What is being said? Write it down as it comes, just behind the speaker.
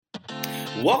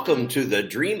Welcome to the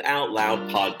Dream Out Loud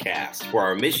podcast, where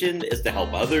our mission is to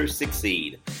help others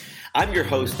succeed. I'm your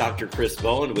host, Dr. Chris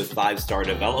Bowen with 5-Star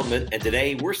Development, and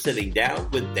today we're sitting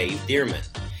down with Dave Deerman.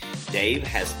 Dave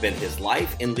has spent his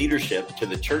life in leadership to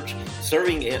the church,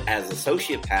 serving it as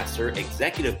associate pastor,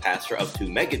 executive pastor of 2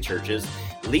 megachurches,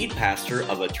 lead pastor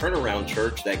of a turnaround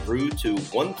church that grew to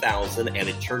 1,000, and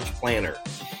a church planner.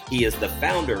 He is the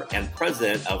founder and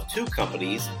president of 2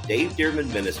 companies, Dave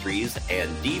Deerman Ministries and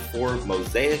D4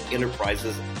 Mosaic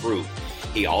Enterprises Group.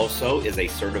 He also is a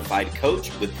certified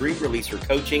coach with Dream Releaser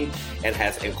Coaching and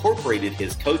has incorporated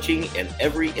his coaching in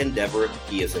every endeavor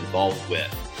he is involved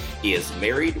with. He is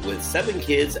married with 7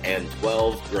 kids and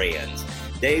 12 grands.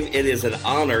 Dave, it is an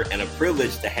honor and a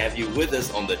privilege to have you with us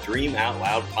on the Dream Out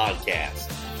Loud podcast.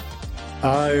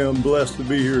 I am blessed to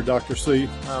be here, Dr. C.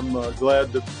 I'm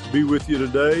glad to be with you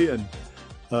today and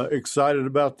excited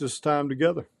about this time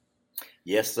together.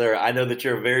 Yes, sir. I know that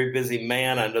you're a very busy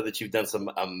man. I know that you've done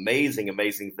some amazing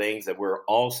things, and we're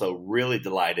also really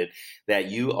delighted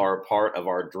that you are a part of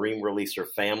our Dream Releaser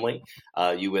family.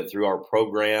 You went through our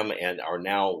program and are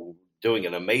now doing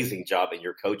an amazing job in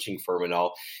your coaching firm and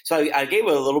all. So I gave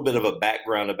a little bit of a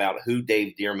background about who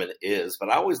Dave Deerman is, but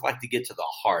I always like to get to the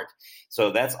heart.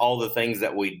 So that's all the things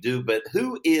that we do. But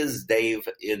who is Dave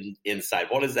inside?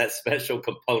 What is that special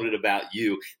component about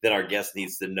you that our guest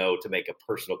needs to know to make a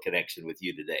personal connection with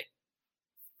you today?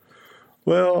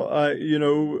 Well,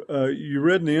 you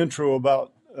read in the intro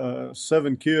about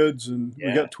 7 kids, and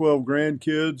we got 12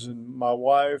 grandkids, and my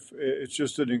wife. It's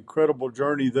just an incredible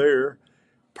journey there,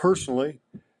 personally,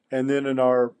 and then in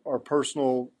our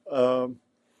personal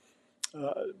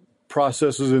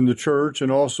processes in the church, and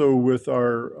also with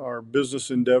our business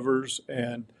endeavors.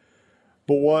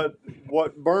 But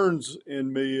what burns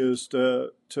in me is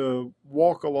to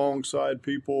walk alongside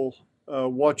people,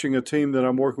 watching a team that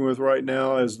I'm working with right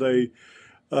now as they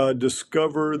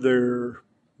discover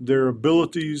their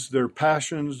abilities, their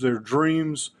passions, their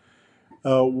dreams.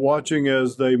 Watching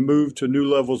as they move to new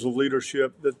levels of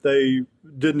leadership that they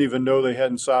didn't even know they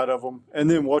had inside of them, and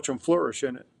then watch them flourish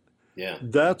in it. Yeah,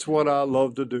 that's what I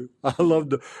love to do. I love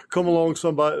to come along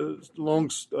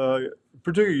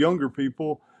particularly younger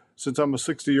people, since I'm a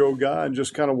 60-year-old guy, and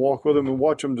just kind of walk with them and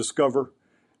watch them discover,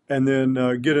 and then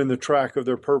get in the track of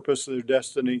their purpose, their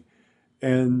destiny,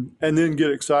 and then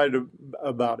get excited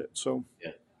about it. So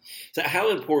how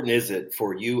important is it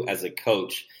for you as a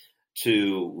coach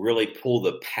to really pull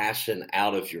the passion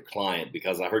out of your client?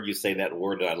 Because I heard you say that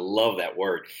word, and I love that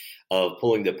word of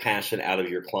pulling the passion out of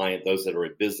your client, those that are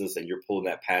in business, and you're pulling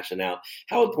that passion out.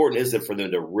 How important is it for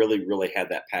them to really, really have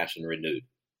that passion renewed?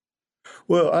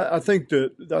 Well, I think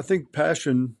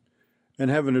passion and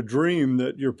having a dream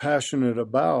that you're passionate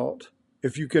about,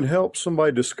 if you can help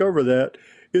somebody discover that,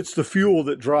 it's the fuel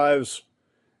that drives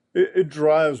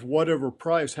whatever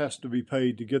price has to be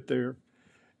paid to get there.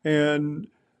 And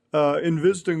in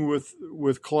visiting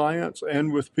with clients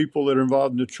and with people that are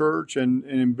involved in the church and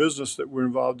in business that we're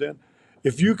involved in,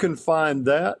 if you can find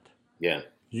that,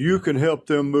 you can help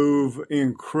them move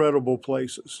incredible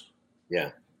places.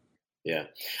 Yeah.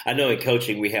 I know in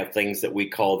coaching, we have things that we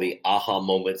call the aha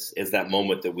moments. Is that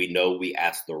moment that we know we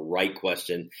asked the right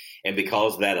question, and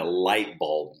because of that, a light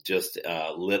bulb just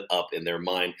lit up in their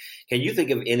mind. Can you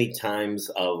think of any times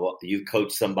of you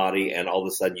coached somebody and all of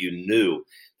a sudden you knew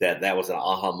that was an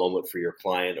aha moment for your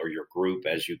client or your group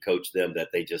as you coach them, that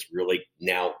they just really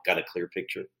now got a clear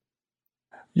picture?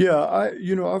 Yeah, I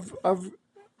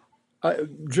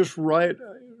just right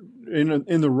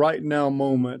in the right now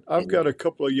moment. I've got a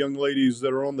couple of young ladies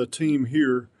that are on the team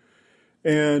here,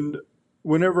 and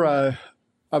whenever I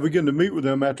begin to meet with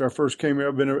them after I first came here,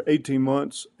 I've been here 18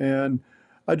 months, and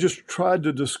I just tried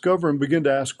to discover and begin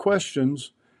to ask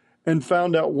questions, and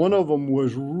found out one of them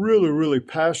was really, really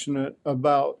passionate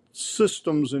about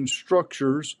systems and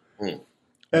structures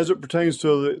as it pertains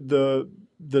to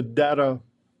the data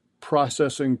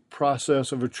processing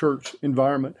process of a church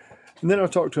environment. And then I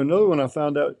talked to another one. I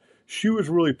found out she was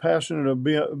really passionate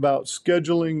about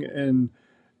scheduling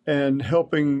and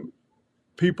helping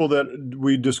people that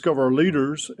we discover are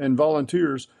leaders and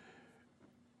volunteers,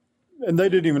 and they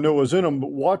didn't even know what was in them,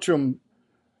 but watch them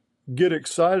get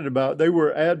excited about it. They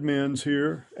were admins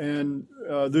here, and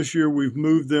this year we've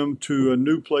moved them to a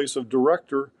new place of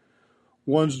director.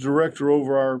 One's director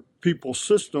over our people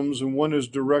systems, and one is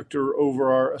director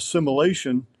over our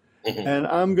assimilation. Mm-hmm. And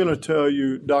I'm going to tell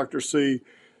you, Dr. C,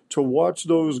 to watch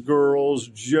those girls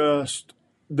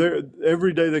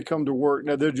every day they come to work,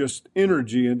 now they're just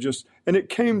energy and it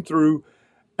came through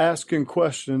asking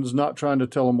questions, not trying to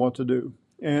tell them what to do.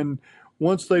 And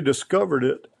once they discovered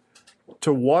it,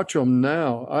 to watch them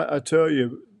now, I tell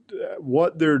you,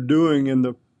 what they're doing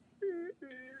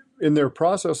in their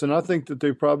process. And I think that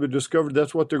they probably discovered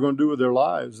that's what they're going to do with their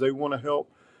lives. They want to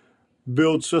help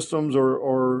build systems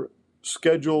or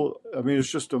schedule. I mean,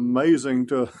 it's just amazing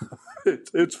to,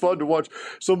 it's fun to watch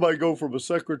somebody go from a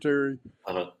secretary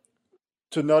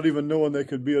to not even knowing they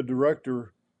could be a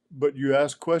director, but you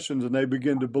ask questions and they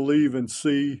begin to believe and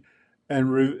see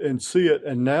and see it,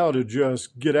 and now to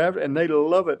just get after it, and they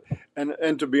love it.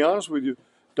 And to be honest with you,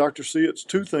 Dr. C, it's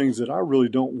two things that I really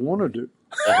don't want to do.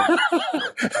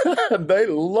 They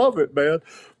love it, man.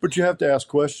 But you have to ask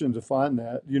questions to find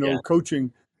that.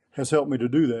 Coaching has helped me to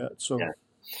do that. So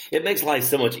it makes life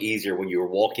so much easier when you're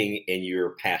walking in your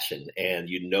passion and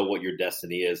you know what your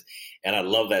destiny is. And I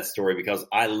love that story because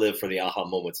I live for the aha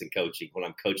moments in coaching when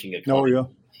I'm coaching a client. Oh, yeah.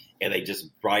 And they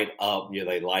just bright up,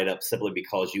 they light up simply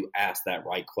because you asked that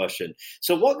right question.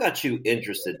 So what got you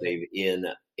interested, Dave, in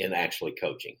actually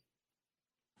coaching?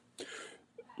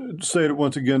 Say it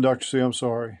once again, Dr. C, I'm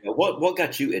sorry. What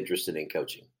got you interested in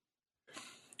coaching?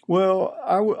 Well,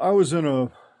 I was in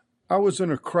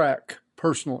a crack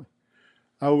personally.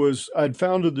 I'd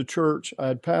founded the church. I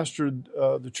had pastored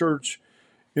the church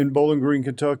in Bowling Green,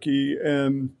 Kentucky,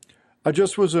 and I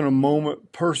just was in a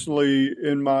moment personally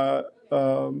in my,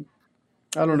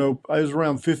 I don't know, I was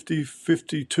around 50,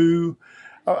 52.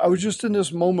 I was just in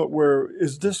this moment where,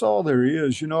 is this all there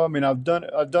is? I mean, I've done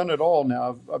it all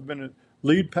now. I've been a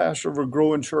lead pastor of a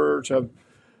growing church. I've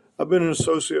been an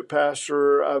associate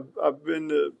pastor. I've been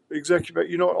the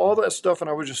executive, all that stuff. And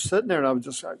I was just sitting there and I was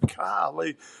just like,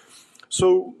 golly.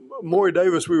 So Maury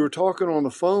Davis, we were talking on the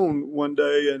phone one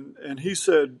day and he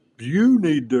said, you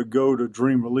need to go to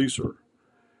Dream Releaser.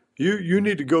 You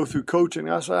need to go through coaching.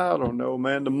 I said, I don't know,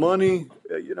 man. The money,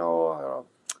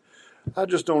 I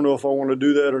just don't know if I want to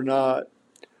do that or not.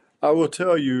 I will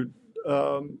tell you,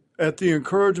 at the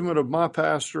encouragement of my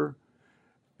pastor,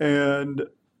 and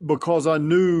because I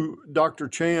knew Dr.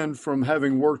 Chan from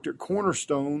having worked at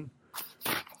Cornerstone,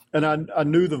 and I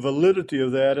knew the validity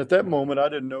of that. At that moment, I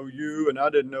didn't know you, and I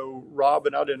didn't know Rob,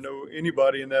 and I didn't know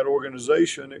anybody in that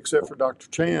organization except for Dr.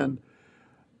 Chan.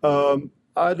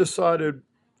 I decided,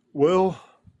 well,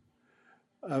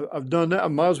 I've done that. I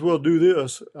might as well do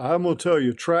this. I'm going to tell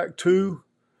you, track 2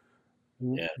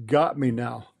 got me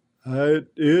now.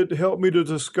 It helped me to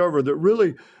discover that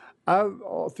really,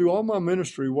 through all my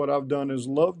ministry, what I've done is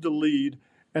loved to lead,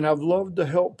 and I've loved to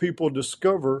help people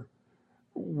discover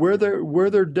where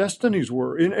their destinies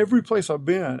were in every place I've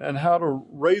been, and how to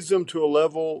raise them to a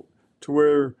level to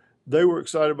where they were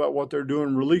excited about what they're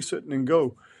doing, release it, and then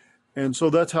go. And so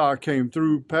that's how I came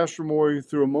through Pastor Maury,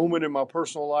 through a moment in my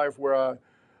personal life where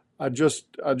I just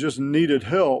needed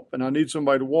help, and I need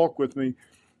somebody to walk with me.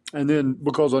 And then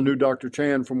because I knew Dr.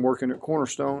 Chan from working at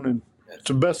Cornerstone, and it's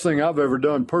the best thing I've ever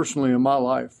done personally in my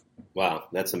life. Wow,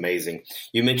 that's amazing.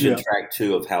 You mentioned track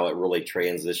 2 of how it really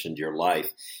transitioned your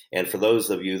life. And for those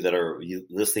of you that are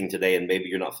listening today and maybe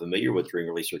you're not familiar with Dream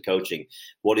Releaser coaching,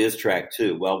 what is track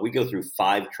 2? Well, we go through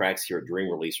 5 tracks here at Dream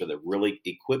Releaser that really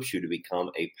equips you to become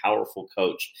a powerful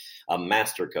coach, a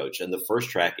master coach. And the first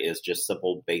track is just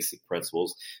simple, basic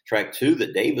principles. Track 2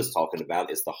 that Dave is talking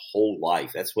about is the whole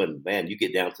life. That's when, man, you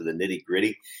get down to the nitty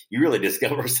gritty. You really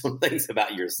discover some things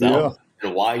about yourself.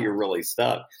 And why you're really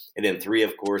stuck. And then 3,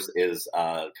 of course, is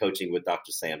coaching with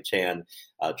Dr. Sam Chan.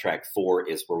 Track 4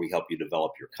 is where we help you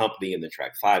develop your company. And then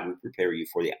track 5, we prepare you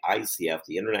for the ICF,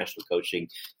 the International Coaching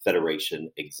Federation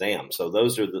exam. So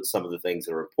those are some of the things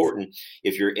that are important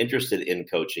if you're interested in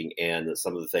coaching, and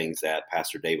some of the things that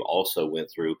Pastor Dave also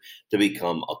went through to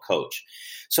become a coach.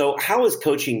 So how is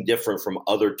coaching different from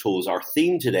other tools? Our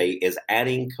theme today is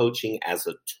adding coaching as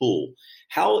a tool.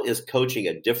 How is coaching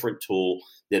a different tool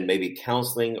than maybe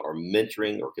counseling or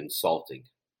mentoring or consulting?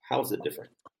 How is it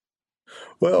different?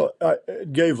 Well,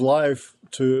 it gave life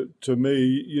to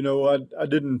me.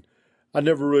 I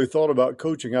never really thought about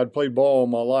coaching. I'd played ball all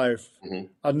my life. Mm-hmm.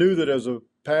 I knew that as a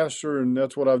pastor, and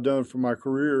that's what I've done for my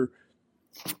career,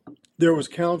 there was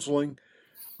counseling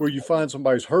where you find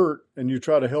somebody's hurt and you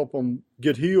try to help them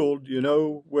get healed,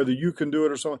 whether you can do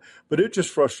it or something. But it just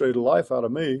frustrated the life out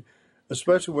of me,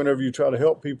 especially whenever you try to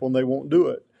help people and they won't do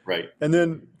it. Right. And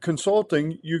then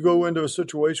consulting, you go into a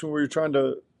situation where you're trying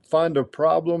to find a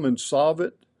problem and solve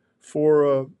it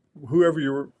for whoever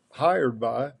you're hired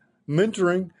by.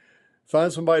 Mentoring,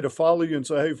 find somebody to follow you and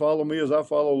say, hey, follow me as I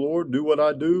follow the Lord, do what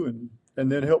I do,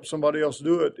 and then help somebody else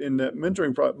do it in that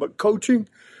mentoring process. But coaching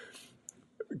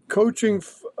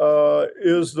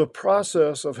is the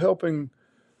process of helping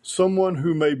someone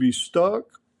who may be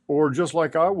stuck, or just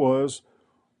like I was,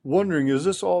 wondering, is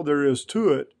this all there is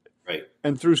to it? Right.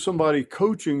 And through somebody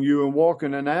coaching you and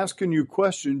walking and asking you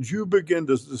questions, you begin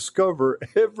to discover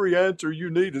every answer you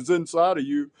need is inside of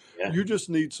you. Yeah. You just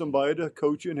need somebody to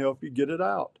coach you and help you get it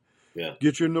out. Yeah.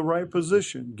 Get you in the right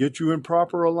position, get you in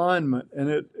proper alignment, and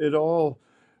it all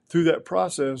through that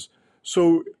process.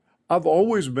 So I've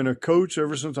always been a coach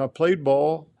ever since I played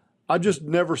ball. I just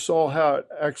never saw how it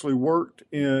actually worked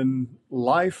in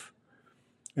life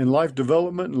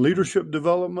development and leadership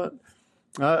development.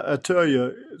 I tell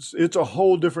you, it's a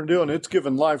whole different deal, and it's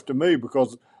given life to me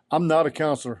because I'm not a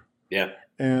counselor. Yeah.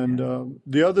 And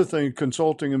the other thing,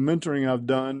 consulting and mentoring I've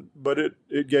done, but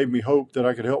it gave me hope that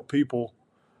I could help people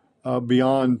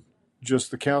beyond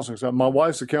just the counseling side. My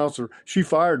wife's a counselor. She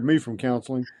fired me from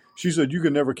counseling. She said, you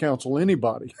can never counsel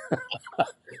anybody.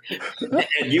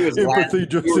 And you was Empathy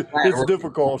glad, it's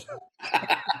difficult.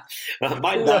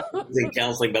 My doctor was in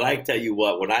counseling, but I tell you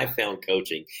what, when I found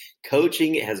coaching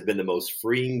has been the most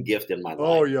freeing gift in my life.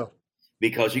 Oh, yeah.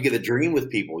 Because you get to dream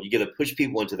with people, you get to push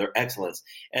people into their excellence.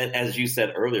 And as you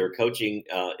said earlier, coaching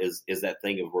is that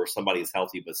thing of where somebody is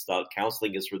healthy but stuck.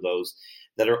 Counseling is for those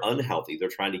that are unhealthy. They're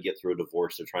trying to get through a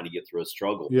divorce. They're trying to get through a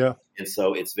struggle. Yeah. And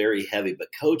so it's very heavy. But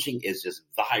coaching is just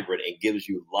vibrant and gives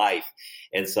you life.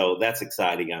 And so that's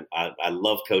exciting. I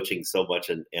love coaching so much,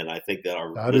 and I think that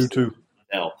our I do too.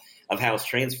 Of how it's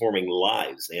transforming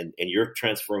lives, and you're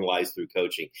transforming lives through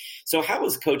coaching. So how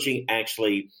is coaching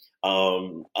actually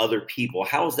other people?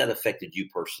 How has that affected you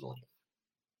personally?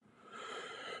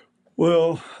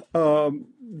 Well,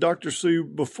 Dr. C,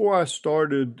 before I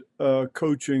started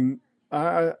coaching,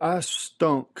 I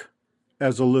stunk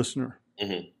as a listener.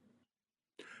 Mm-hmm.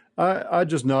 I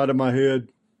just nodded my head,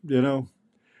 you know.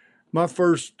 My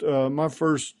first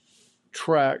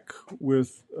track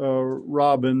with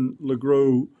Robin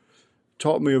LeGros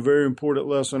taught me a very important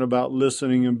lesson about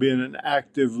listening and being an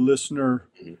active listener.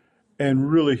 Mm-hmm.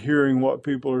 And really hearing what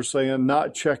people are saying,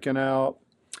 not checking out.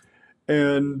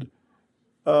 And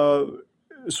so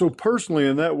personally,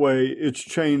 in that way, it's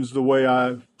changed the way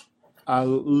I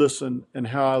listen and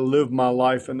how I live my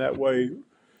life in that way,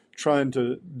 trying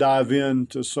to dive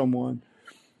into someone.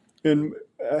 And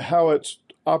how it's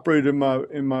operated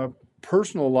in my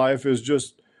personal life is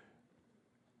just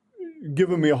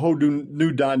giving me a whole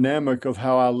new dynamic of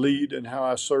how I lead and how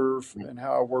I serve and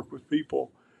how I work with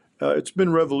people. It's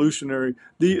been revolutionary.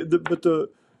 But the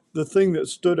thing that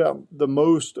stood out the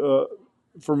most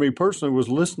for me personally was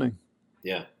listening.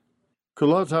 Yeah. Because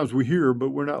a lot of times we hear, but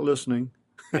we're not listening.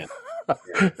 Yeah.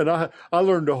 And I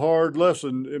learned a hard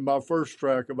lesson in my first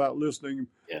track about listening,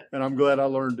 and I'm glad I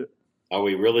learned it. Are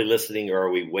we really listening, or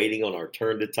are we waiting on our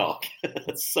turn to talk?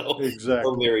 So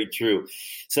very true.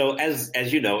 So as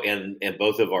you know, in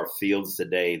both of our fields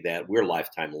today, that we're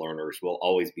lifetime learners. We'll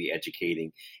always be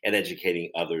educating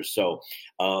others. So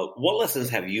what lessons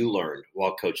have you learned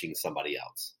while coaching somebody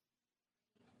else?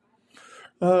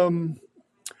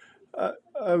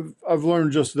 I've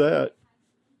learned just that.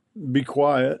 Be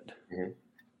quiet. Mm-hmm.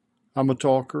 I'm a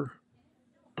talker.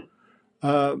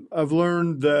 I've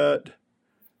learned that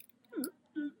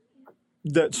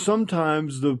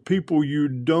sometimes the people you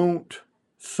don't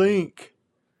think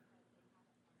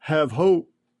have hope,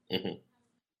 mm-hmm.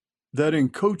 that in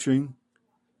coaching,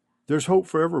 there's hope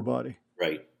for everybody.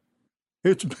 Right.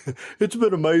 It's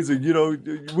been amazing. You know,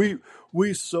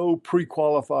 we so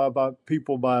pre-qualify about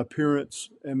people by appearance,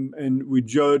 and we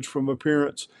judge from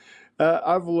appearance.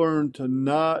 I've learned to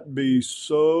not be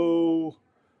so,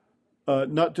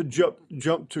 not to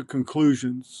jump to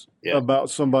conclusions about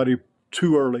somebody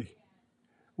too early.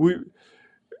 And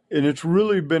it's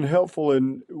really been helpful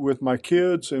with my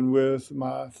kids and with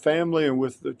my family and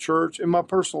with the church in my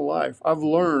personal life. I've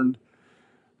learned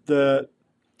that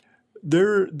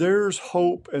there's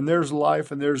hope and there's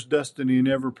life and there's destiny in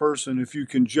every person if you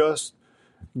can just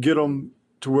get them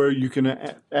to where you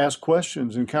can ask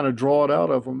questions and kind of draw it out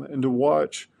of them, and to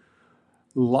watch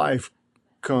life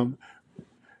come,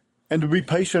 and to be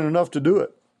patient enough to do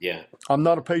it. Yeah. I'm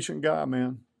not a patient guy,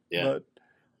 man. Yeah.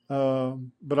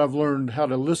 But I've learned how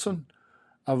to listen.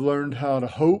 I've learned how to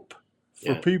hope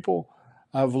for people.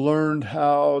 I've learned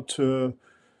how to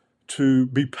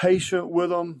be patient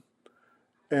with them,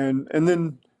 and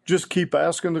then just keep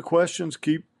asking the questions,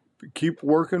 keep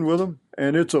working with them.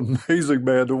 And it's amazing,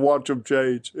 man, to watch them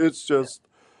change. It's just,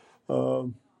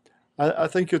 I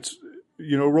think it's,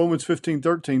 Romans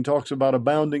 15:13 talks about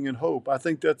abounding in hope. I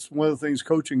think that's one of the things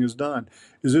coaching has done,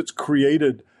 is it's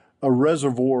created a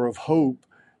reservoir of hope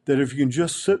that if you can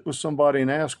just sit with somebody and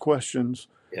ask questions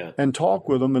and talk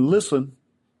with them and listen,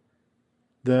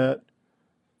 that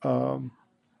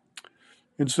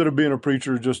instead of being a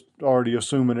preacher, just already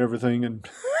assuming everything, and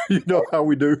you know how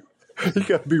we do. You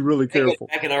got to be really careful.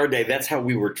 Back in our day, that's how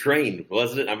we were trained,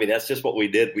 wasn't it? I mean, that's just what we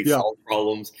did. We solved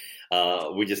problems.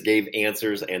 We just gave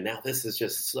answers. And now this is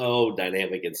just so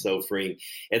dynamic and so freeing.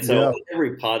 And so on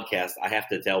every podcast, I have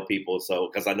to tell people,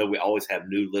 because I know we always have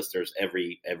new listeners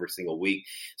every single week.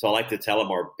 So I like to tell them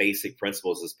our basic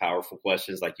principles is powerful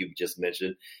questions, like you just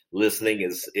mentioned. Listening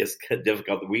is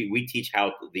difficult. We teach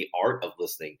how the art of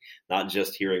listening, not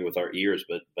just hearing with our ears,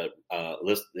 but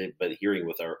listening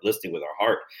with our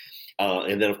heart.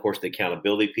 And then, of course, the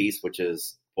accountability piece, which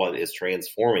is what is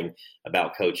transforming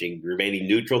about coaching. Remaining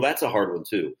neutral, that's a hard one,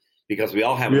 too, because we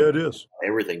all have it is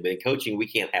everything. But in coaching, we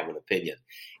can't have an opinion.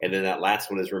 And then that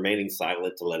last one is remaining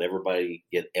silent to let everybody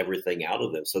get everything out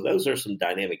of them. So those are some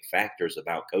dynamic factors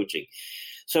about coaching.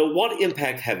 So what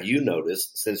impact have you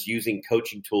noticed since using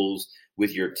coaching tools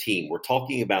with your team? We're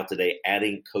talking about today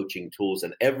adding coaching tools,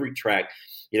 and every track,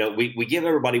 we give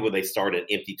everybody when they start an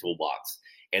empty toolbox.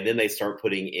 And then they start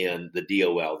putting in the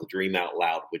DOL, the Dream Out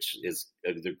Loud, which is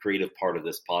the creative part of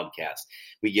this podcast.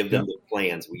 We give them the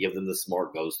plans. We give them the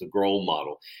SMART goals, the GROW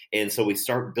model. And so we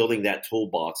start building that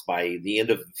toolbox. By the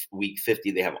end of week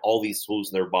 50, they have all these tools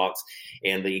in their box,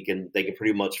 and they can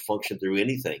pretty much function through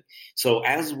anything. So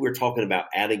as we're talking about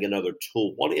adding another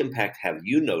tool, what impact have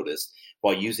you noticed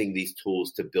while using these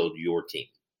tools to build your team?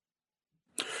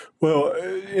 Well,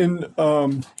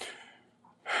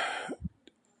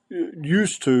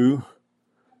 used to,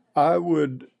 I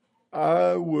would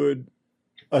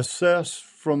assess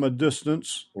from a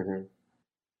distance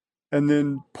and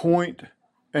then point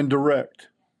and direct.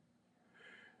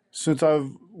 Since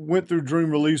I've went through Dream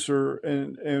Releaser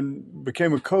and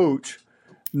became a coach,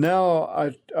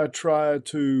 now I try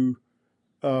to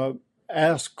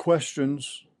ask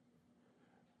questions,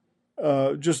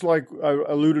 just like I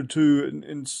alluded to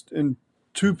in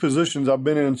two positions I've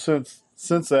been in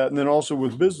since that, and then also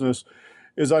with business,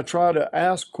 is I try to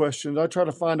ask questions. I try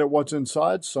to find out what's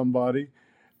inside somebody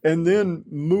and then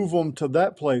move them to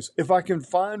that place. If I can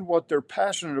find what they're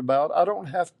passionate about, I don't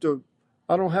have to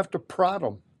prod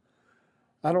them.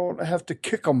 I don't have to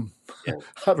kick them.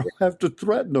 I don't have to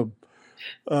threaten them.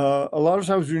 A lot of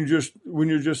times when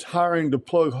you're just hiring to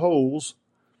plug holes,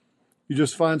 you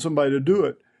just find somebody to do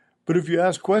it. But if you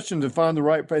ask questions and find the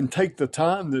right, and take the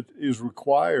time that is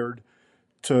required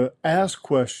to ask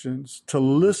questions, to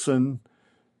listen,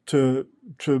 to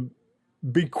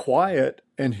be quiet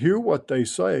and hear what they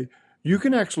say, you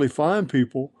can actually find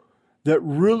people that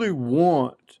really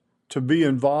want to be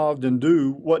involved and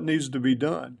do what needs to be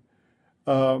done.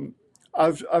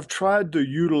 I've tried to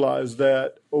utilize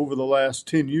that over the last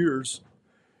 10 years,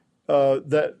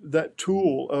 that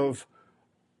tool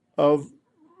of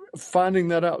finding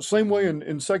that out. Same way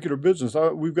in secular business.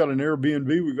 We've got an Airbnb.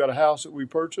 We've got a house that we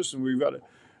purchased, and we've got an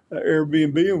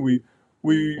Airbnb, and we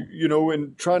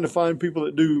in trying to find people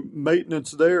that do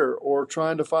maintenance there, or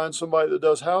trying to find somebody that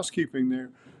does housekeeping there.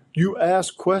 You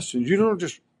ask questions. You don't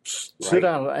just sit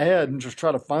out an ad and just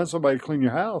try to find somebody to clean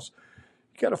your house.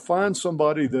 You got to find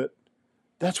somebody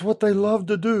that's what they love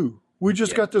to do. We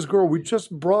just got this girl. We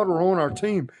just brought her on our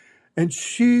team, and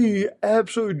she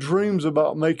absolutely dreams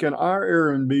about making our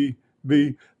Airbnb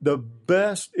be the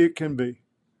best it can be.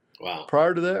 Wow.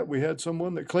 Prior to that, we had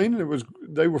someone that cleaned it.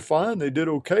 They were fine. They did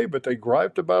okay, but they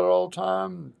griped about it all the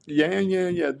time.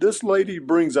 Yeah. This lady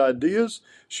brings ideas.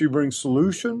 She brings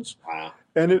solutions. Wow.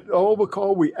 And it all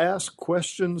because we asked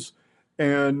questions,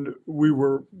 and we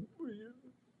were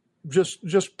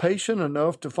just patient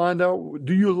enough to find out,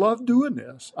 do you love doing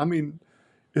this? I mean,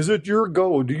 is it your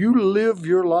goal? Do you live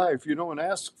your life? And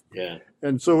ask. Yeah.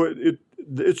 And so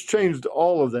it's changed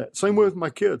all of that. Same way with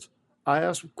my kids. I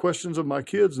ask questions of my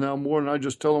kids now more than I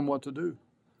just tell them what to do.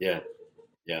 Yeah.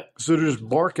 So they're just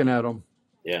barking at them.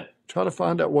 Yeah. Try to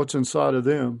find out what's inside of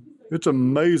them. It's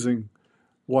amazing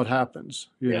what happens,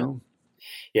 you know?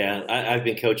 Yeah, I've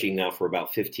been coaching now for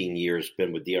about 15 years,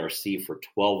 been with DRC for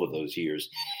 12 of those years.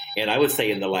 And I would say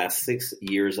in the last 6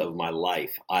 years of my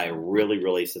life, I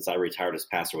really, since I retired as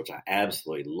pastor, which I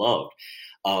absolutely loved,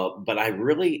 but I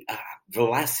really, for the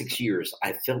last 6 years,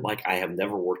 I feel like I have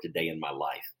never worked a day in my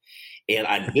life. And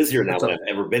I'm busier now than I've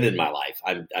ever been in my life.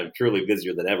 I'm truly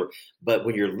busier than ever. But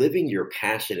when you're living your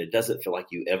passion, it doesn't feel like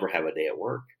you ever have a day at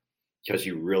work, because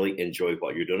you really enjoy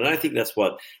what you're doing. And I think that's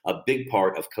what a big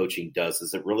part of coaching does,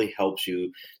 is it really helps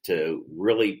you to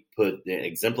really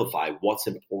exemplify what's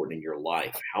important in your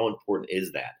life. How important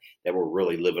is that we're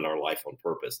really living our life on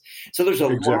purpose? So there's a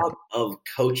lot of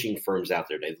coaching firms out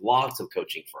there, Dave, lots of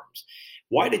coaching firms.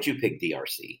 Why did you pick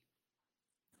DRC?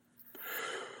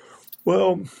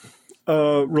 Well,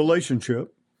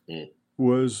 relationship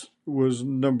was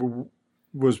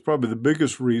probably the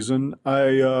biggest reason.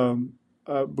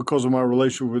 because of my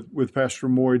relation with Pastor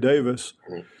Maury Davis.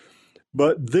 Mhm.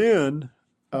 But then,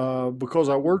 because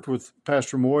I worked with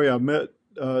Pastor Maury, I met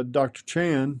Dr.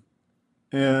 Chan,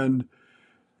 and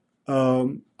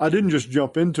I didn't just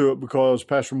jump into it because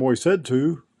Pastor Maury said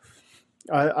to.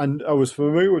 I was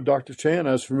familiar with Dr. Chan.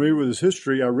 I was familiar with his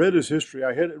history. I read his history.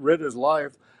 I had read his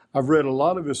life. I've read a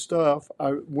lot of his stuff.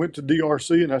 I went to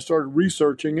DRC and I started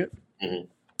researching it.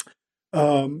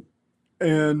 Mm-hmm.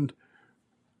 And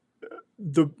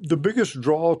the biggest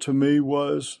draw to me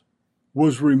was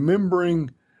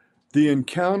remembering the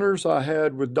encounters I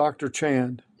had with Dr.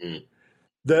 Chan,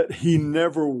 that he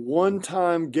never one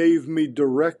time gave me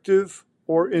directive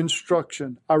or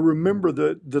instruction. I remember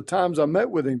the times I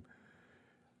met with him,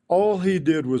 all he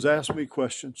did was ask me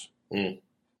questions. It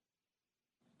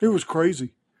was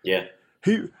crazy. Yeah.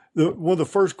 One of the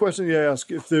first questions he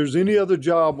asked, if there's any other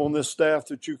job on this staff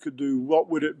that you could do, what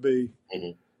would it be?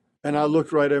 Mm-hmm. And I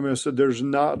looked right at him and said, there's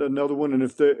not another one. And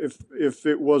if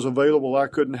it was available, I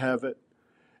couldn't have it.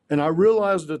 And I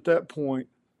realized at that point,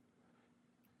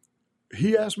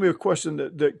 he asked me a question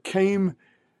that came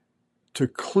to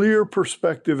clear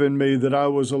perspective in me, that I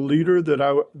was a leader, that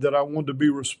I wanted to be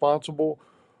responsible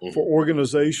for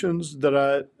organizations,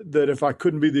 that if I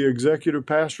couldn't be the executive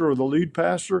pastor or the lead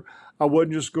pastor, I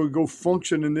wasn't just going to go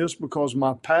function in this, because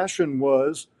my passion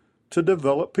was to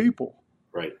develop people.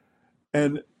 Right.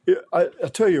 And I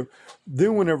tell you,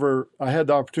 then whenever I had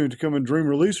the opportunity to come in Dream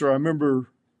Releaser, I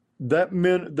remember that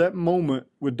moment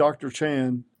with Dr.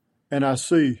 Chan, and I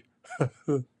see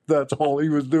that's all he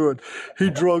was doing. He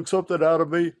drug something out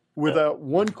of me without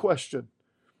one question.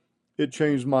 It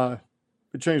changed my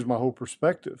whole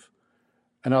perspective.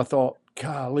 And I thought,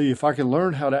 golly, if I can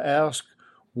learn how to ask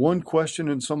one question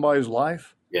in somebody's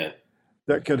life,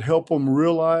 that could help them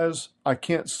realize I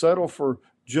can't settle for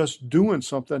just doing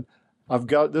something. I've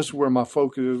got, this is where my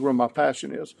focus is, where my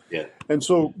passion is. Yeah. And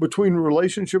so between the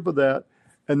relationship of that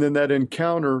and then that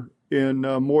encounter in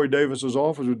Maury Davis's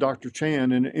office with Dr.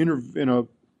 Chan, I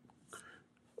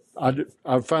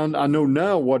know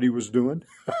now what he was doing.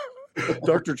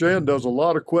 Dr. Chan does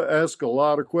ask a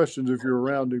lot of questions if you're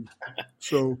around him.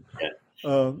 So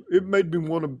it made me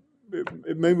want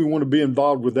to be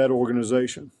involved with that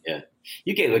organization. Yeah.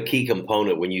 You gave a key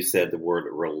component when you said the word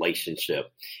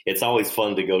relationship. It's always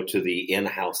fun to go to the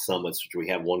in-house summits, which we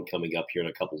have one coming up here in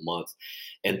a couple months.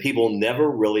 And people never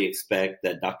really expect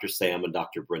that Dr. Sam and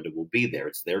Dr. Brenda will be there.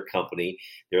 It's their company.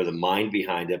 They're the mind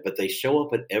behind it, but they show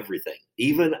up at everything.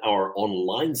 Even our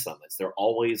online summits, they're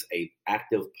always an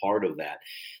active part of that.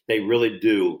 They really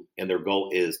do. And their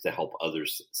goal is to help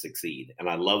others succeed. And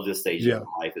I love this stage of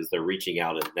life as they're reaching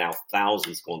out, and now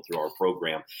thousands going through our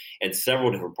program and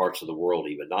several different parts of the world,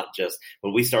 even not just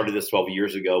when we started this 12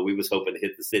 years ago, we was hoping to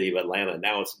hit the city of Atlanta.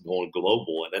 Now it's going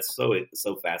global. And that's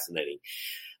so fascinating.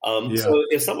 So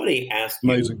if somebody asked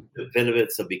you the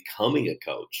benefits of becoming a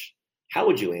coach, how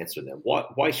would you answer them?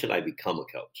 Why should I become a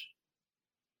coach?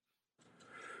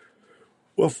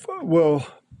 Well,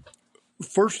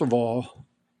 first of all,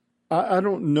 I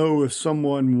don't know if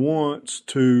someone wants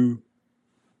to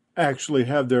actually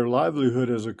have their livelihood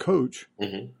as a coach,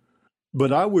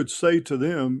 but I would say to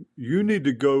them, you need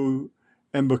to go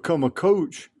and become a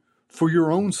coach for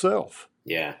your own self.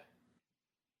 Yeah.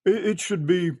 It should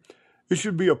be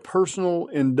a personal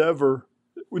endeavor,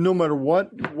 no matter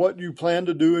what you plan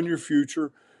to do in your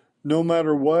future, no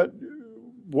matter what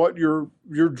your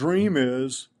dream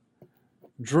is.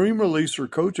 Dream Releaser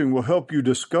coaching will help you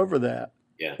discover that.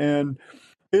 Yeah. And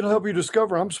it'll help you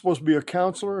discover, I'm supposed to be a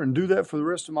counselor and do that for the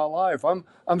rest of my life. I'm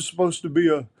supposed to be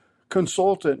a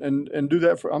consultant and do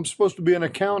that I'm supposed to be an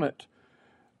accountant.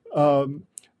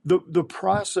 The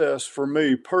process for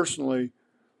me personally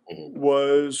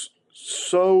was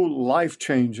so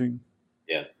life-changing.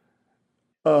 Yeah.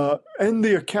 And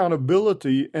the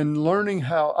accountability and learning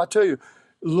how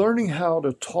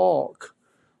to talk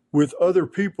with other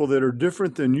people that are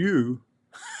different than you,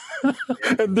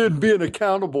 and then being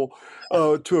accountable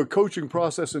to a coaching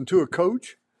process and to a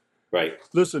coach. Right.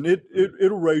 Listen,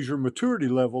 it'll raise your maturity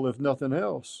level, if nothing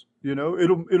else. You know,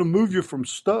 it'll move you from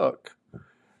stuck.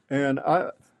 And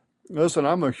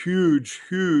I'm a huge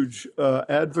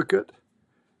advocate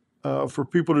for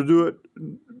people to do it.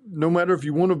 No matter if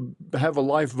you want to have a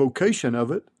life vocation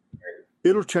of it,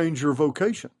 it'll change your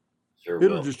vocation. Sure,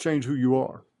 it'll just change who you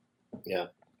are. Yeah.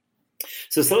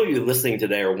 So some of you listening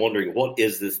today are wondering, what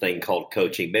is this thing called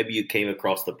coaching? Maybe you came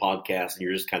across the podcast and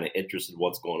you're just kind of interested in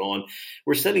what's going on.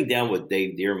 We're sitting down with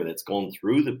Dave Deerman that's gone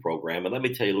through the program. And let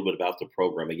me tell you a little bit about the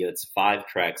program. Again, it's 5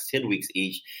 tracks, 10 weeks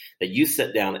each, that you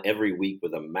sit down every week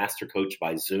with a master coach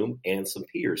by Zoom and some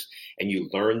peers, and you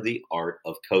learn the art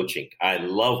of coaching. I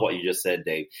love what you just said,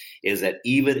 Dave, is that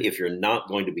even if you're not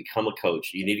going to become a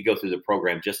coach, you need to go through the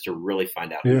program just to really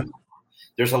find out who you are.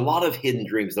 There's a lot of hidden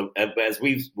dreams. As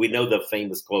we know the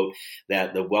famous quote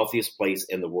that the wealthiest place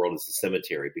in the world is the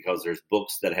cemetery, because there's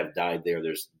books that have died there.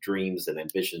 There's dreams and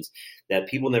ambitions that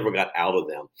people never got out of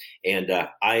them. And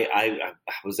I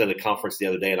was at a conference the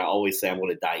other day, and I always say I'm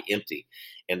going to die empty.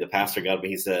 And the pastor got up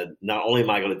and he said, not only am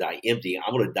I going to die empty,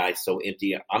 I'm going to die so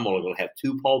empty, I'm only going to have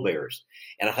 2 pallbearers.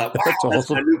 And I thought, wow, that's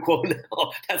my new quote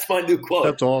now. That's my new quote.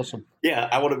 That's awesome. Yeah,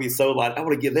 I want to be so light. I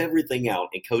want to give everything out,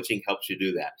 and coaching helps you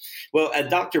do that. Well,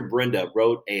 Dr. Brenda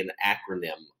wrote an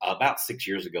acronym about 6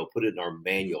 years ago, put it in our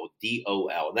manual,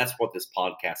 DOL. And that's what this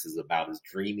podcast is about, is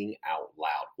dreaming out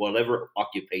loud. Whatever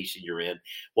occupation you're in,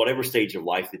 whatever stage of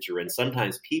life that you're in,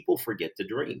 sometimes people forget to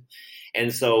dream.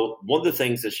 And so one of the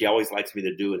things that she always likes me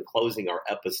to do in closing our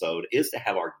episode is to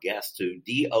have our guests to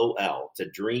DOL, to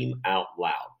dream out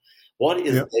loud. What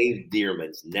is Dave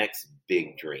Deerman's next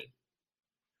big dream?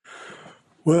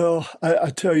 Well, I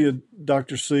tell you,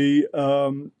 Dr. C,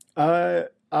 I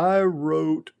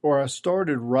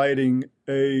started writing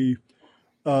a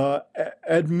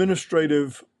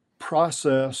administrative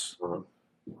process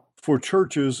for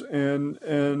churches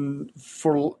and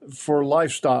for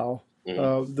lifestyle.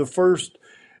 The first,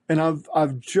 and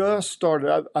I've just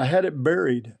started. I had it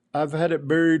buried. I've had it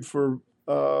buried for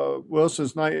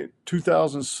since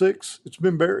 2006. It's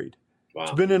been buried. Wow.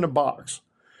 It's been in a box,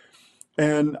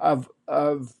 and I've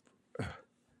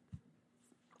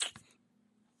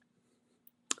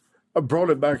brought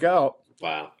it back out.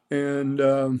 Wow. And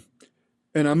I'm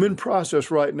in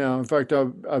process right now. In fact,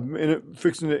 I'm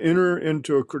fixing to enter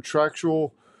into a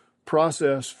contractual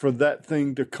process for that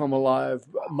thing to come alive.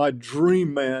 My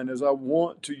dream, man, is I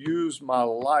want to use my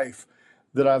life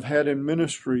that I've had in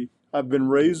ministry. I've been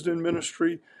raised in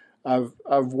ministry. I've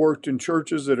worked in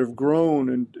churches that have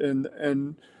grown,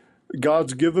 and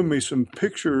God's given me some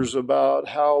pictures about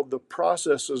how the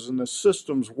processes and the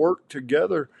systems work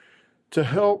together to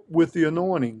help with the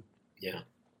anointing. Yeah.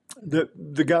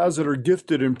 The guys that are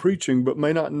gifted in preaching but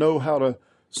may not know how to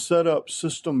set up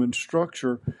system and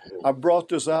structure. I brought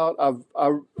this out. I've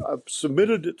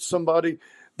submitted it to somebody.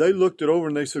 They looked it over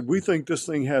and they said, we think this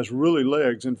thing has really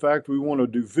legs. In fact, we want to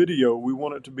do video. We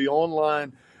want it to be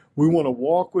online. We want to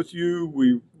walk with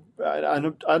you. I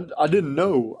didn't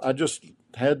know. I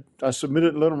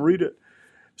submitted and let them read it.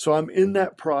 So I'm in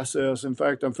that process. In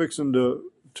fact, I'm fixing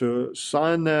to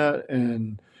sign that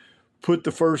and put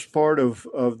the first part of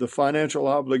the financial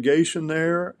obligation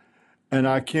there. And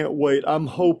I can't wait. I'm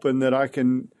hoping that I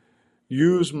can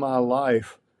use my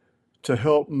life to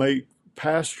help make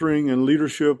pastoring and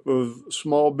leadership of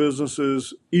small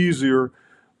businesses easier,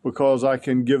 because I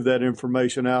can give that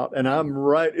information out. And I'm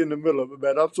right in the middle of it,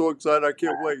 man. I'm so excited. I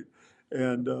can't wait.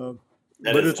 And but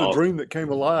it's awesome. A dream that came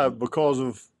alive because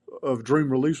of Dream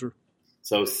Releaser.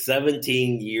 So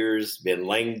 17 years been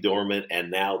laying dormant,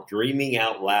 and now dreaming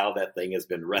out loud, that thing has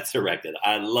been resurrected.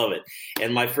 I love it.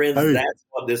 And my friends, that's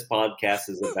what this podcast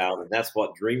is about. And that's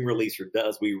what Dream Releaser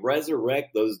does. We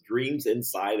resurrect those dreams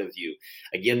inside of you.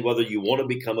 Again, whether you want to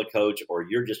become a coach or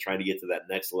you're just trying to get to that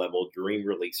next level, Dream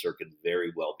Releaser could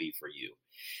very well be for you.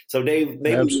 So Dave,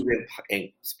 maybe you've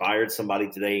inspired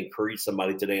somebody today, encouraged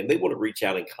somebody today, and they want to reach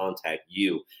out and contact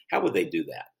you. How would they do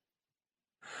that?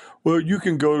 Well, you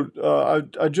can go,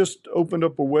 I just opened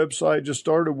up a website, just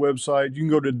started a website. You can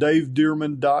go to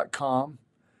davedeerman.com,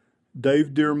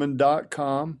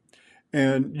 davedeerman.com,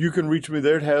 and you can reach me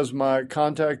there. It has my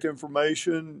contact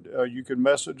information. You can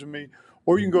message me,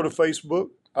 or you can go to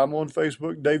Facebook. I'm on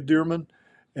Facebook, Dave Deerman,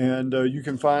 and you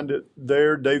can find it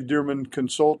there. Dave Deerman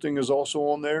Consulting is also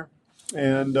on there.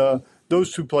 And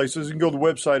those two places, you can go to the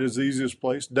website is the easiest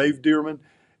place, Dave Deerman.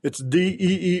 It's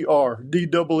DEER,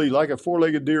 D-double-E, like a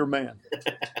four-legged deer man,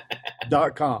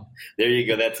 .com. There you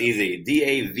go. That's easy.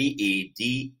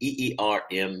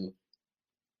 DAVEDEERMAN.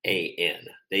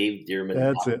 Dave Deerman.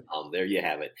 That's it. There you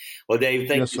have it. Well, Dave,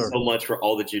 thank you so much for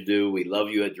all that you do. We love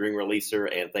you at Dream Releaser,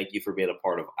 and thank you for being a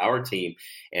part of our team.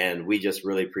 And we just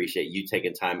really appreciate you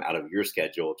taking time out of your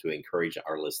schedule to encourage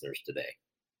our listeners today.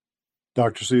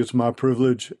 Dr. C, it's my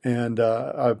privilege, and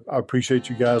I appreciate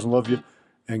you guys and love you,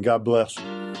 and God bless.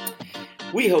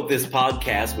 We hope this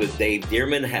podcast with Dave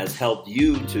Deerman has helped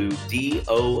you to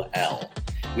DOL.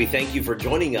 We thank you for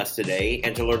joining us today,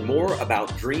 and to learn more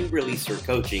about Dream Releaser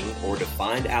Coaching or to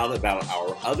find out about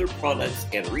our other products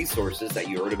and resources that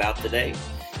you heard about today,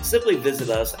 simply visit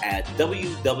us at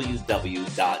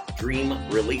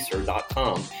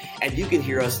www.dreamreleaser.com, and you can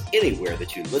hear us anywhere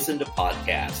that you listen to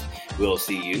podcasts. We'll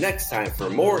see you next time for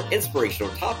more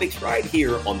inspirational topics right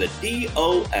here on the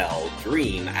DOL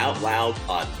Dream Out Loud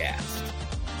podcast.